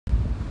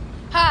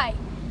Hi,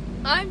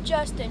 I'm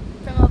Justin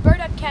from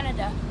Alberta,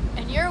 Canada,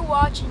 and you're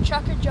watching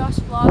Trucker Josh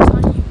Vlogs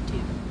on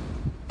YouTube.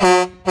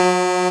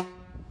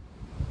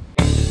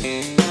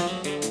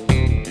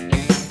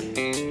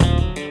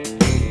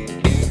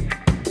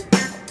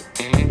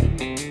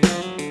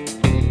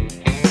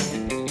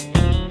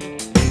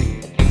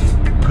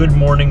 Good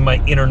morning,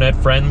 my internet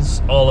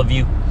friends, all of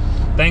you.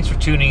 Thanks for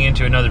tuning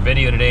into another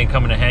video today and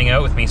coming to hang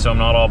out with me so I'm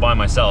not all by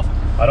myself.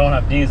 I don't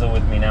have Diesel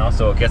with me now,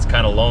 so it gets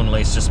kind of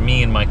lonely. It's just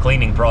me and my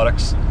cleaning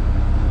products.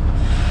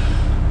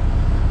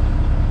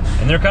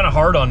 And they're kind of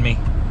hard on me.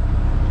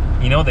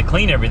 You know, they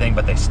clean everything,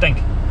 but they stink.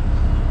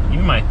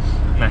 Even my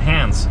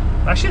hands.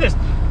 Actually,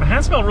 my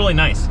hands smell really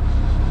nice.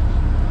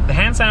 The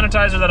hand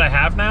sanitizer that I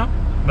have now,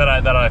 that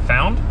I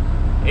found,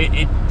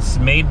 it's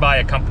made by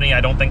a company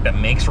I don't think that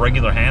makes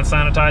regular hand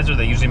sanitizer.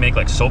 They usually make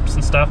like soaps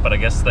and stuff, but I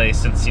guess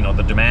since you know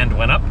the demand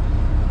went up,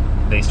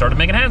 they started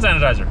making hand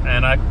sanitizer,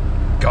 and I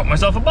got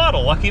myself a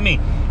bottle. Lucky me.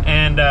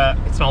 And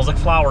it smells like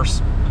flowers.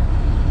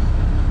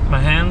 My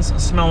hands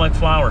smell like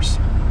flowers,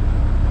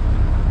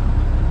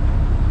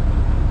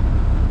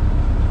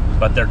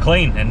 but they're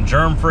clean and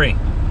germ-free.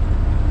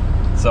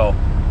 So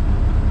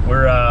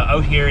we're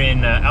out here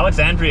in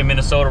Alexandria,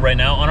 Minnesota right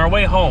now on our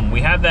way home.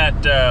 We have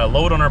that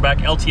load on our back,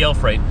 LTL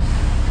freight.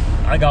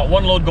 I got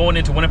one load going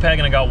into Winnipeg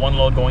and I got one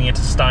load going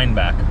into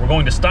Steinbach. We're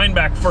going to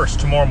Steinbach first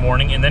tomorrow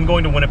morning and then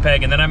going to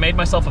Winnipeg, and then I made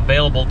myself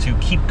available to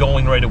keep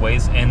going right away,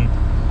 and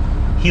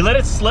he let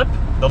it slip.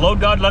 The load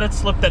god let it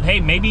slip that,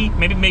 hey, maybe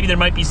there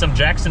might be some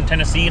Jackson,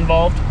 Tennessee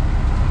involved.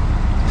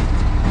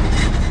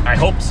 I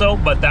hope so,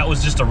 but that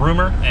was just a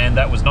rumor and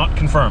that was not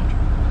confirmed.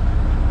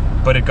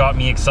 But it got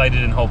me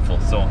excited and hopeful,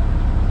 so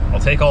I'll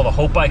take all the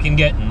hope I can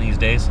get in these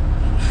days.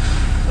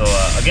 So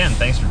again,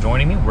 thanks for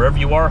joining me, wherever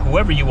you are,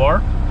 whoever you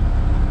are.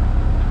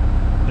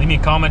 Leave me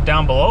a comment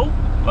down below.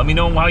 Let me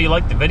know how you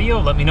liked the video.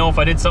 Let me know if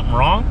I did something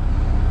wrong.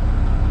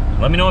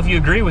 Let me know if you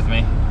agree with me.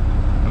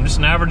 I'm just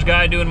an average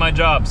guy doing my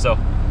job, so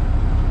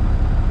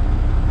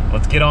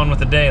let's get on with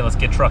the day. Let's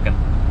get trucking.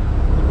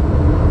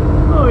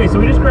 Okay, so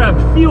we just grabbed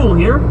fuel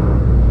here.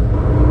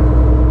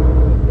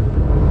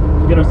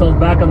 Get ourselves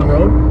back on the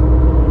road.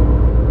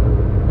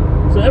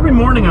 So every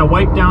morning I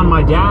wipe down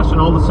my dash and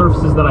all the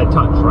surfaces that I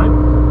touch, right?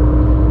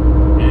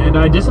 And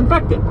I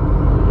disinfect it.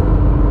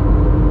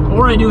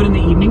 Or I do it in the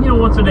evening, you know,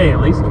 once a day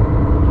at least.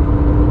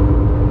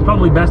 It's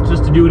probably best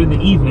just to do it in the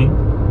evening,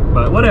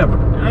 but whatever.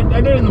 I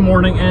did it in the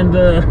morning, and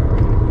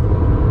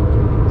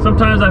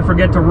sometimes I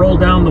forget to roll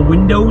down the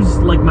windows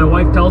like my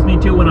wife tells me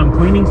to when I'm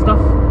cleaning stuff.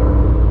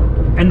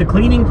 And the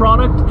cleaning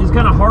product is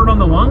kind of hard on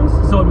the lungs,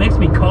 so it makes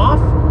me cough.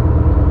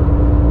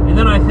 And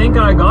then I think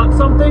I got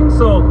something,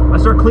 so I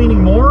start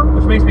cleaning more,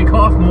 which makes me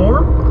cough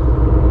more.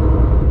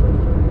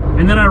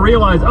 And then I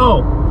realize,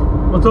 oh,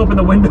 let's open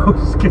the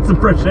windows, get some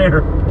fresh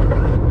air.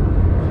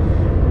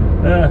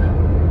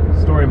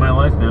 Story of my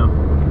life now.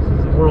 This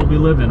is the world we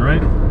live in,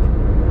 right?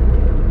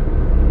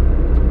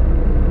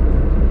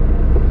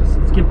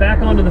 Let's get back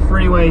onto the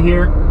freeway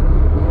here.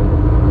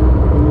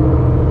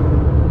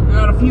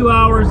 Got a few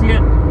hours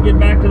yet, get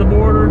back to the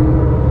border.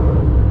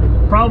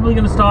 Probably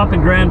gonna stop in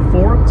Grand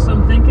Forks,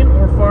 I'm thinking,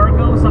 or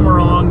Fargo, somewhere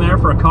along there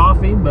for a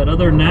coffee, but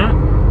other than that,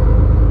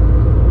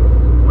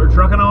 we're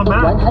trucking on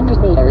back.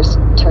 100 meters,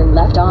 turn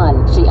left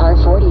on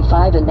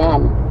CR45 and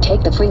then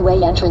take the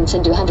freeway entrance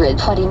into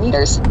 120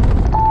 meters.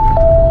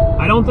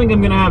 I don't think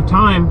I'm gonna have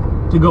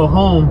time to go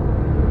home,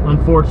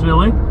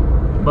 unfortunately,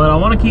 but I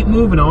wanna keep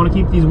moving. I wanna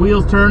keep these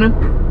wheels turning.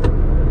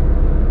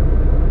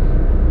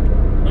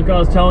 Like I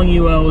was telling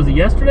you, was it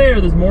yesterday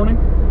or this morning?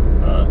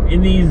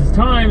 In these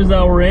times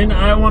that we're in,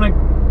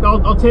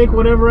 I'll take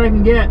whatever I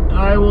can get.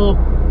 I will,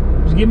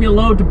 just give me a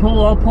load to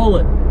pull, I'll pull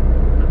it.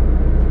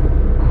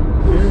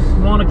 Just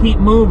want to keep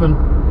moving.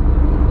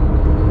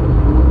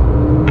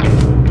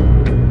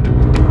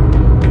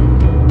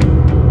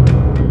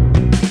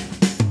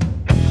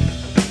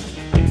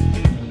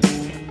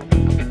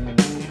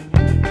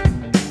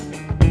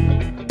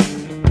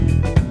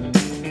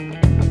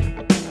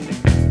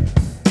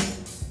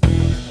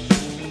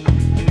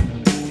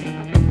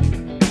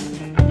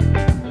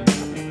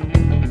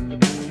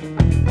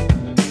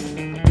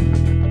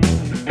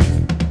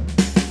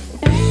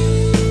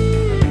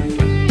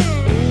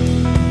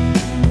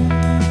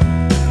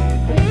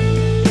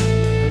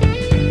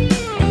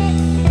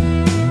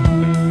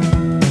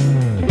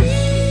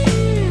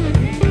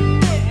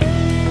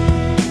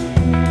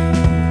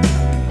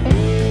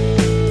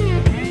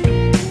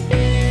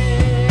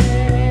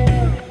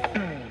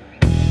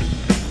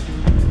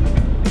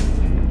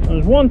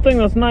 One thing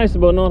that's nice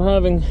about not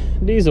having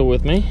Diesel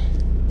with me.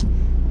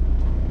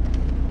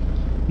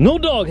 No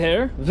dog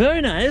hair,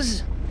 very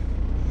nice.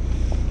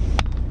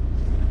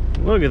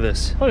 Look at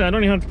this. Look, I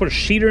don't even have to put a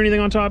sheet or anything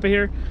on top of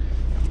here.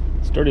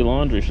 This dirty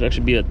laundry should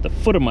actually be at the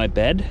foot of my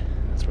bed.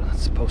 That's where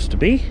that's supposed to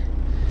be.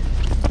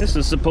 This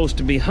is supposed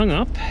to be hung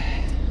up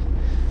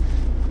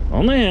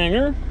on the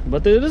hanger,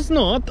 but it is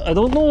not. I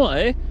don't know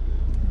why.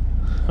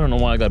 I don't know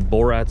why I got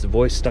Borat's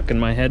voice stuck in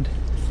my head.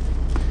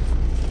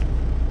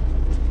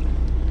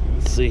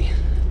 Let's see.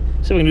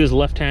 See if we can do this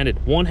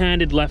left-handed.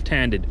 One-handed,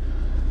 left-handed.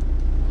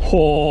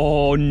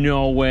 Oh,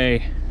 no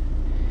way.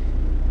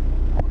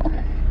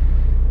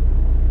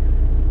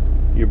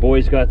 Your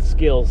boy's got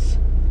skills.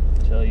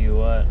 Tell you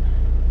what.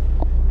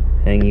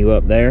 Hang you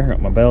up there,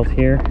 got my belt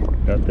here,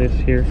 got this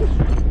here.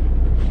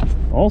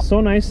 All so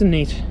nice and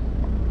neat.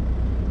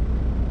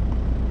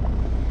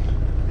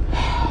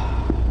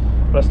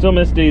 But I still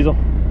miss Diesel.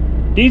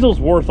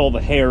 Diesel's worth all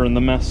the hair and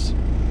the mess.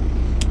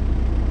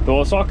 Though I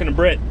was talking to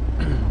Britt,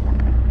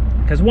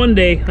 because one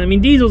day, I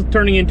mean, Diesel's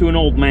turning into an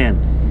old man.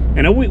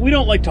 And we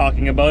don't like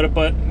talking about it,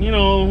 but, you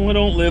know, we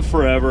don't live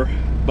forever.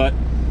 But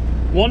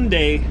one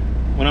day,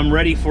 when I'm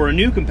ready for a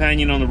new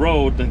companion on the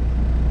road,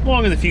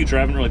 long in the future,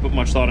 I haven't really put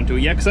much thought into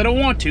it yet, because I don't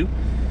want to.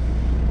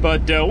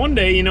 But one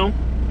day, you know,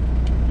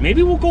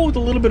 maybe we'll go with a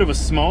little bit of a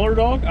smaller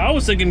dog. I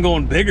was thinking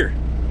going bigger.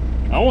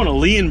 I want a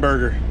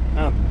Leonberger.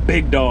 A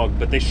big dog,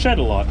 but they shed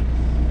a lot.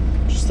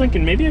 Just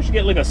thinking maybe I should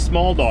get like a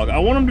small dog. I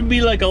want him to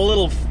be like a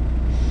little,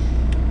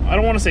 I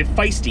don't want to say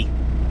feisty.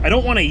 I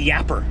don't want a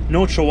yapper.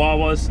 No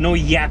chihuahuas, no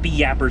yappy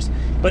yappers.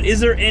 But is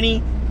there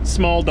any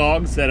small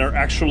dogs that are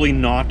actually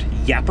not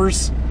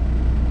yappers?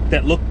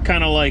 That look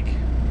kind of like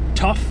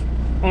tough?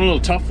 I want a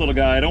little tough little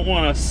guy. I don't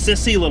want a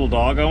sissy little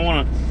dog. I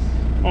want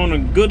a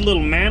good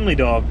little manly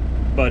dog.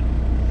 But,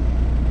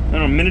 I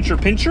don't know, miniature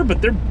pinscher,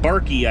 but they're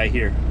barky, I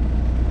hear.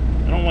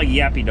 I don't like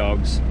yappy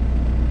dogs.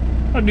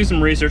 I'll do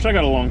some research. I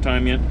got a long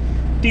time yet.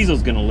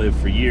 Diesel's gonna live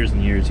for years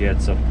and years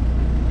yet, so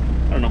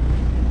I don't know.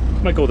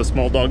 Might go with a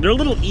small dog. They're a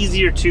little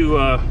easier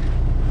to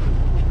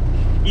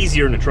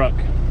easier in a truck.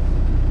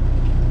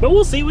 But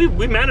we'll see.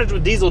 We managed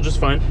with Diesel just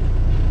fine.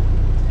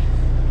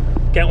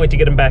 Can't wait to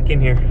get him back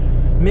in here.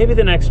 Maybe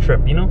the next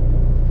trip, you know?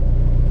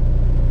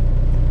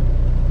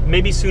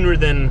 Maybe sooner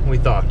than we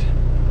thought.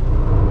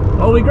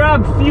 Well, we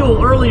grabbed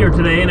fuel earlier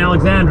today in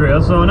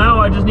Alexandria, so now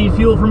I just need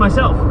fuel for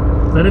myself.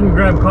 I didn't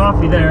grab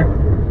coffee there.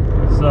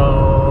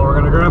 So we're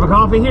gonna grab a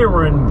coffee here.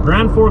 We're in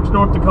Grand Forks,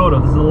 North Dakota.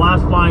 This is the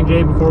last Flying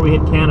J before we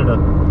hit Canada.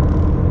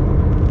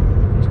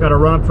 Just gotta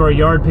run up to our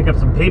yard, pick up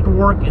some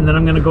paperwork, and then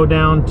I'm gonna go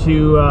down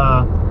to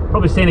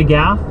probably St.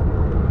 Agath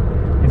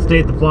and stay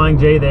at the Flying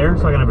J there,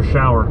 so I can have a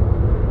shower.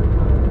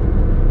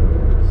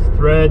 Just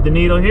thread the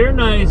needle here,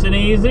 nice and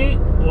easy.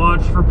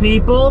 Watch for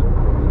people.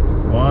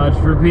 Watch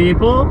for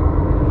people.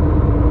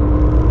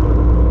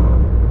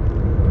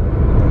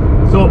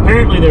 So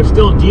apparently they're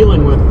still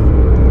dealing with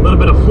a little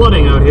bit of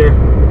flooding out here.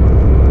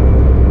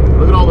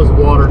 Look at all this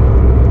water.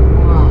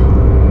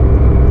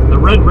 The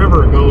Red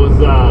River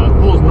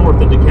flows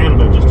north into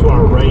Canada, just to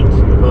our right,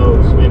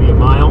 about maybe a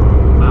mile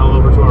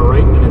over to our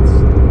right, and it's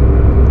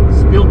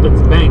spilt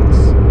its banks.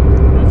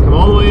 And it's come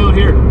all the way out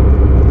here.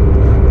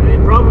 And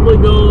it probably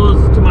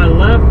goes to my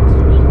left.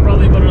 There's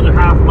probably about another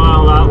half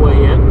mile that way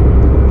yet.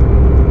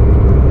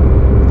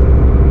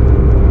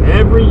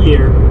 Every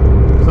year.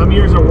 Some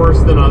years are worse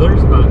than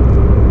others, but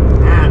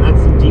man,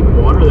 that's some deep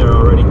water there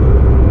already.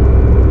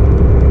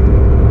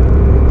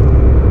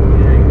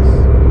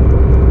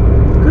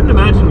 Couldn't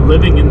imagine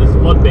living in this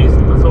flood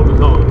basin. That's what we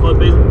call it, a flood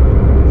basin.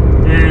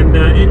 And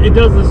it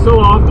does this so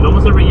often,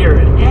 almost every year.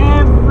 And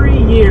every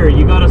year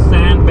you got to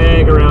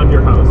sandbag around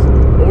your house,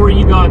 or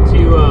you got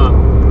to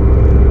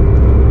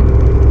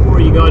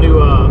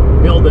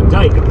build a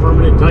dike, a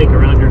permanent dike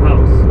around your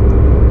house.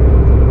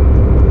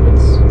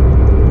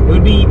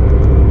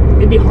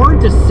 It'd be hard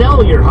to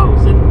sell your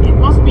house. It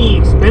must be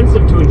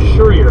expensive to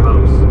insure your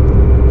house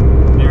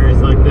in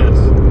areas like this.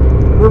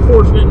 We're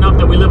fortunate enough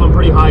that we live on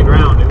pretty high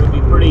ground. It would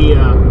be pretty,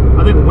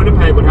 I think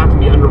Winnipeg would have to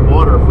be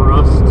underwater for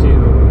us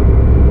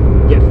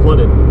to get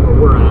flooded where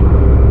we're at.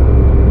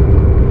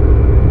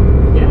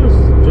 Yes,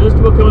 just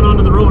about coming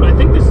onto the road. I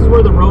think this is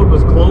where the road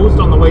was closed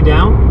on the way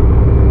down.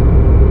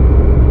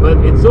 But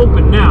it's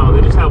open now.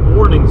 They just have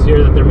warnings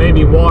here that there may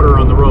be water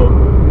on the road.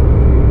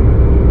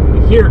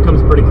 Here it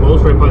comes pretty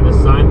close, right by this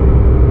sign.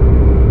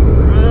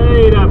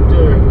 Right up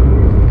there.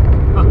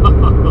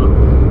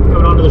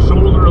 Coming onto the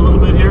shoulder a little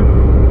bit here.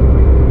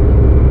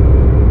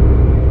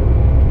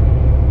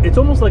 It's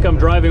almost like I'm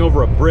driving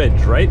over a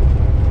bridge, right?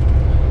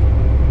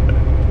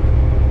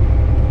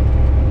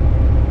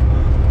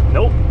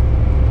 Nope.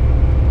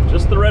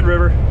 Just the Red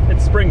River.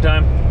 It's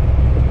springtime.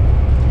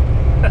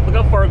 Look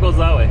how far it goes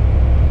that way.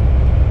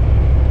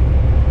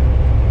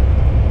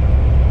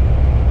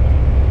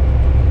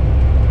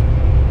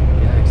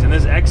 Yikes, and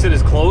this exit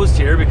is closed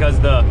here because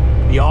the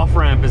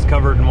off-ramp is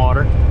covered in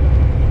water.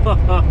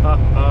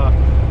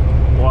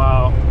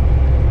 Wow.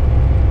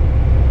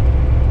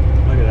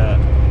 Look at that.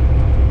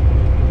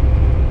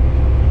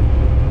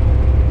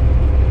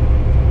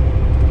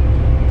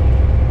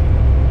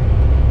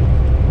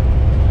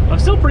 I'm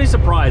still pretty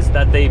surprised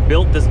that they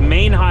built this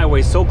main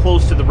highway so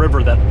close to the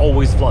river that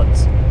always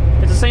floods.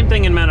 It's the same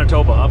thing in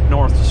Manitoba, up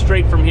north,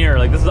 straight from here.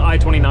 Like, this is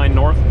I-29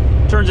 north,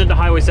 turns into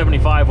Highway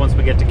 75 once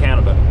we get to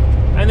Canada.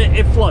 And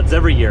it floods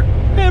every year.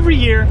 Every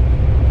year.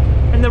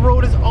 And the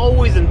road is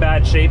always in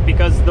bad shape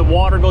because the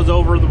water goes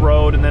over the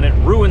road and then it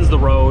ruins the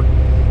road.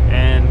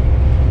 And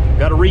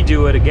got to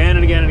redo it again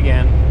and again and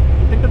again.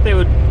 I think that they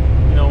would,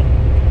 you know,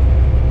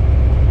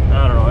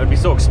 I don't know, it'd be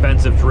so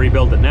expensive to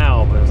rebuild it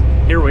now, but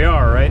here we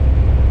are, right?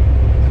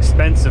 It's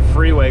expensive expensive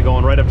freeway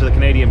going right up to the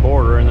Canadian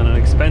border and then an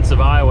expensive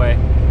highway.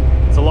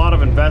 It's a lot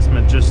of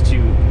investment just to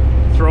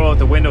throw out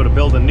the window to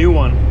build a new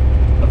one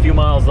a few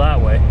miles that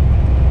way.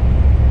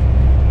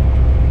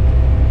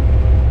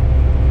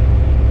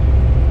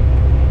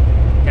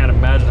 Can't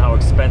imagine how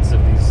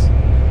expensive these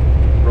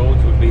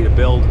roads would be to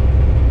build.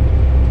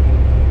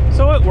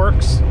 So it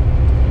works.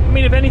 I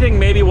mean, if anything,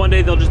 maybe one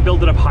day they'll just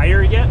build it up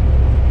higher yet.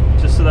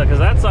 Just so that, because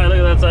that side, look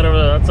at that side over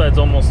there, that side's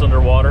almost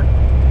underwater.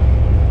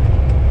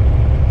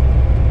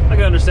 I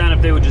can understand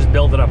if they would just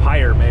build it up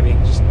higher, maybe.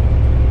 Just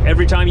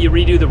every time you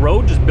redo the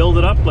road, just build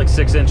it up like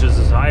 6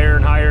 inches, higher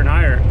and higher and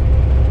higher.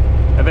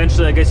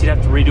 Eventually, I guess you'd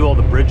have to redo all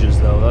the bridges,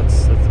 though.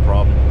 That's the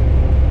problem.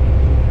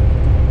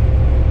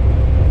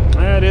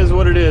 That is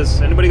what it is.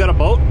 Anybody got a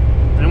boat?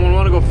 Anyone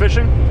want to go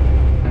fishing?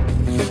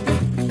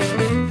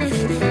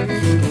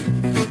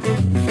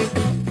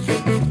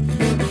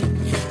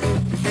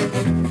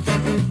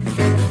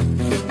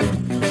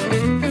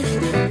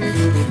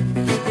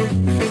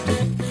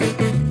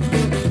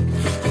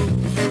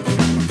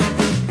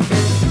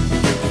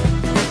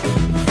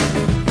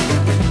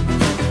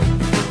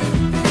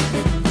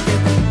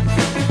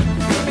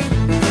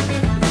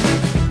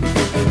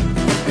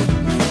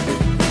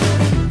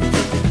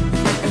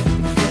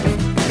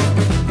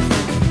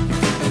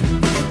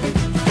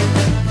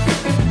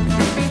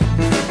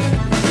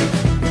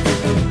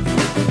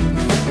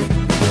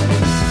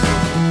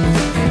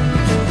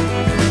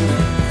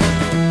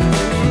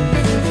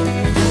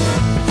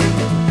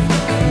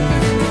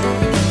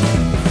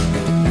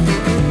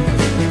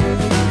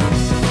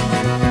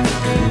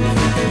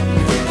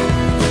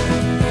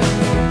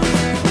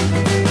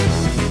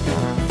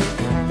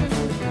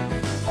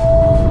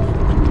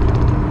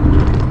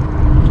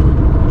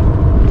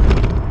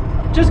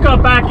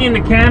 Got back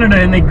into Canada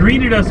and they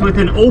greeted us with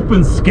an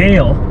open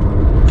scale.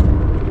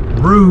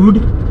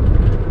 Rude.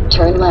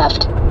 Turn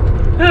left.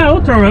 Yeah,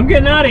 we'll turn. I'm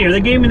getting out of here.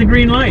 They gave me the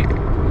green light.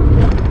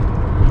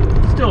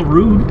 Still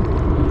rude.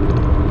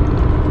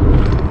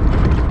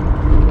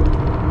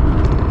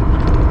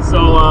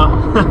 So,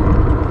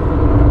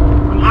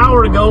 an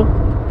hour to go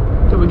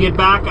till we get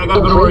back. I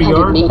gotta go to our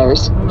yard.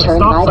 Meters,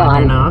 turn right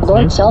on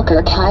Lord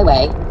Selkirk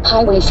Highway,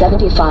 Highway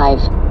 75.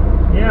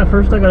 Yeah,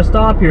 first I gotta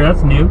stop here.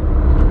 That's new.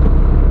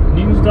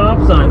 New stop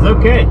signs,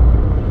 okay.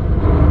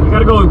 I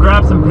gotta go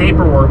grab some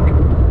paperwork.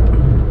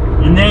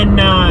 And then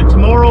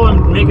tomorrow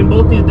I'm making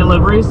both these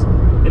deliveries.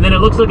 And then it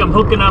looks like I'm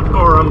hooking up,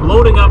 or I'm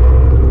loading up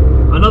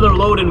another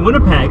load in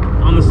Winnipeg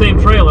on the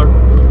same trailer.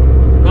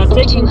 That's in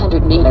taking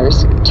 200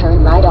 meters,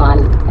 turn right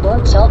on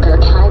Lord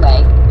Selkirk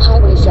Highway,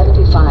 Highway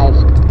 75.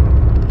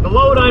 The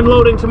load I'm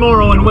loading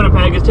tomorrow in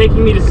Winnipeg is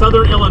taking me to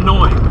Southern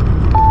Illinois.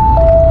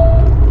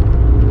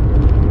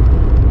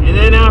 And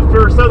then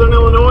after Southern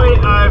Illinois,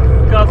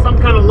 I've got some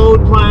kind of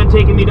load plan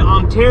taking me to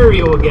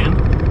Ontario again.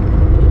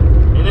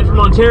 And then from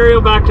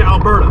Ontario back to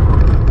Alberta.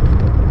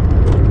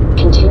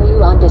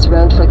 Continue on this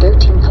road for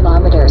 13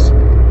 kilometers.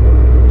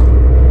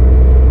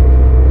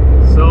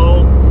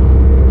 So,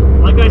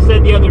 like I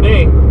said the other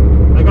day,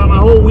 I got my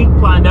whole week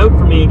planned out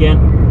for me again.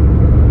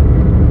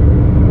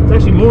 It's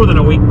actually more than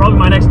a week, probably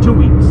my next 2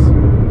 weeks.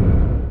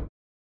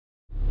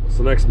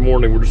 So next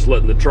morning, we're just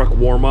letting the truck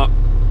warm up.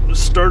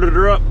 Just started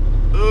her up.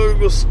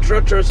 We'll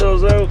stretch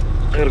ourselves out.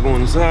 I gotta go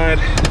inside.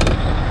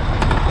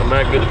 I'm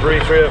back good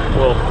pre-trip.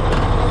 Well,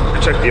 I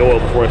checked the oil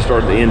before I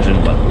started the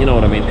engine, but you know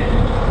what I mean.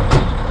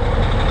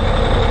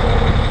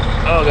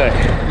 Okay,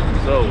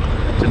 so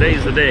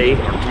today's the day,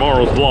 or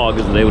tomorrow's vlog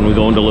is the day when we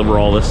go and deliver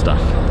all this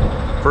stuff.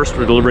 First,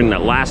 we're delivering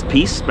that last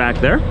piece back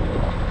there.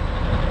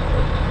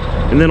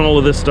 And then all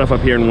of this stuff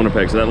up here in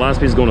Winnipeg. So that last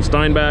piece is going to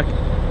Steinbach.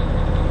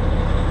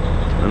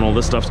 And all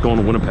this stuff's going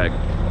to Winnipeg.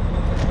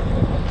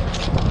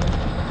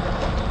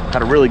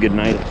 Had a really good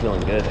night, I'm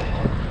feeling good.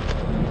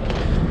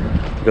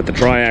 Got the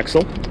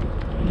tri-axle.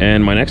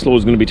 And my next load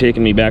is going to be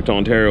taking me back to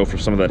Ontario for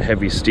some of that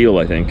heavy steel,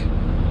 I think.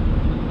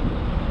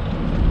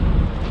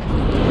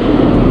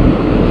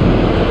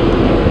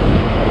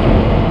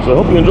 So I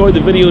hope you enjoyed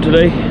the video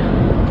today.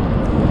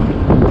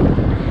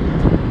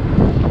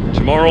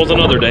 Tomorrow's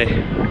another day.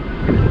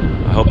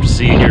 I hope to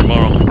see you here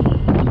tomorrow.